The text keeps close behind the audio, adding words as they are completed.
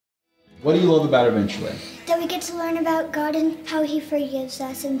What do you love about Adventureland? That we get to learn about God and how He forgives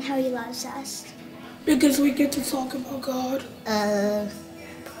us and how He loves us. Because we get to talk about God. To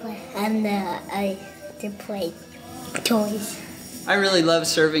play toys. I really love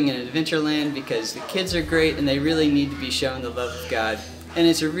serving in Adventureland because the kids are great and they really need to be shown the love of God. And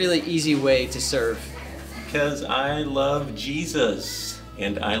it's a really easy way to serve. Because I love Jesus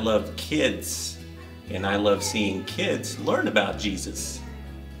and I love kids and I love seeing kids learn about Jesus.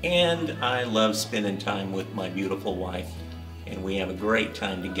 And I love spending time with my beautiful wife, and we have a great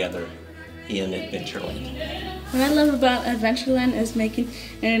time together in Adventureland. What I love about Adventureland is making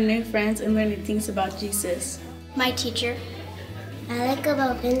new friends and learning things about Jesus. My teacher. I like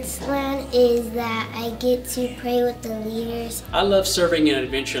about Adventureland is that I get to pray with the leaders. I love serving in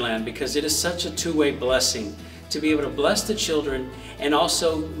Adventureland because it is such a two-way blessing to be able to bless the children and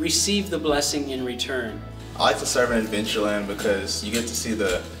also receive the blessing in return. I like to serve in Adventureland because you get to see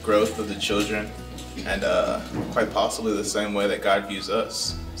the growth of the children and quite possibly the same way that God views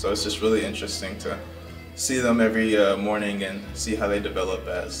us. So it's just really interesting to see them every morning and see how they develop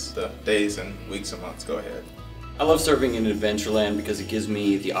as the days and weeks and months go ahead. I love serving in Adventureland because it gives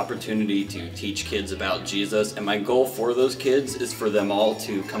me the opportunity to teach kids about Jesus, and my goal for those kids is for them all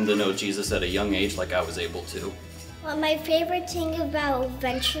to come to know Jesus at a young age like I was able to. Well, my favorite thing about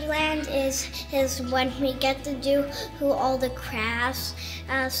Adventureland is when we get to do all the crafts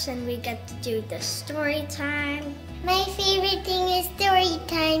and we get to do the story time. My favorite thing is story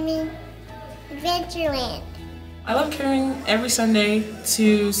time in Adventureland. I love caring every Sunday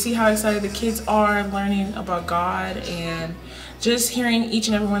to see how excited the kids are learning about God and just hearing each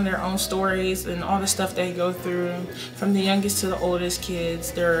and every one of their own stories and all the stuff they go through, from the youngest to the oldest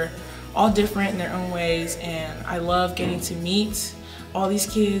kids. They're all different in their own ways, and I love getting to meet all these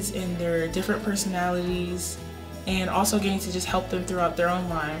kids and their different personalities, and also getting to just help them throughout their own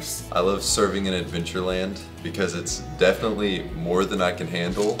lives. I love serving in Adventureland because it's definitely more than I can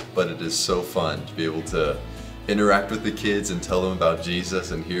handle, but it is so fun to be able to interact with the kids and tell them about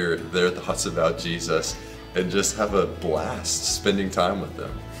Jesus and hear their thoughts about Jesus and just have a blast spending time with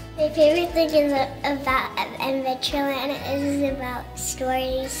them. My favorite thing is about Adventureland is about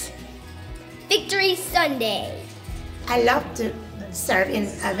stories. Victory Sunday. I love to serve in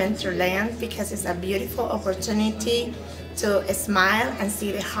Adventureland because it's a beautiful opportunity to smile and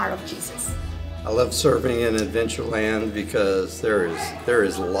see the heart of Jesus. I love serving in Adventureland because there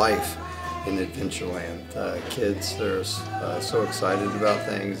is life in Adventureland. Kids are so excited about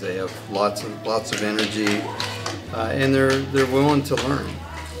things. They have lots of energy, and they're willing to learn.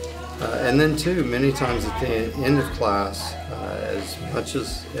 And then too, many times at the end of class, as much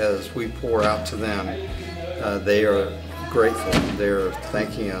as we pour out to them, they are grateful. They're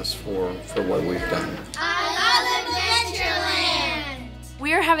thanking us for what we've done. I love Adventureland!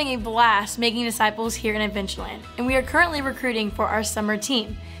 We are having a blast making disciples here in Adventureland, and we are currently recruiting for our summer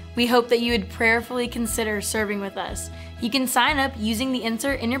team. We hope that you would prayerfully consider serving with us. You can sign up using the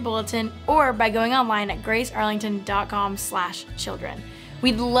insert in your bulletin or by going online at gracearlington.com/children.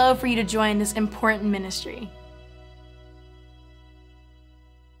 We'd love for you to join this important ministry.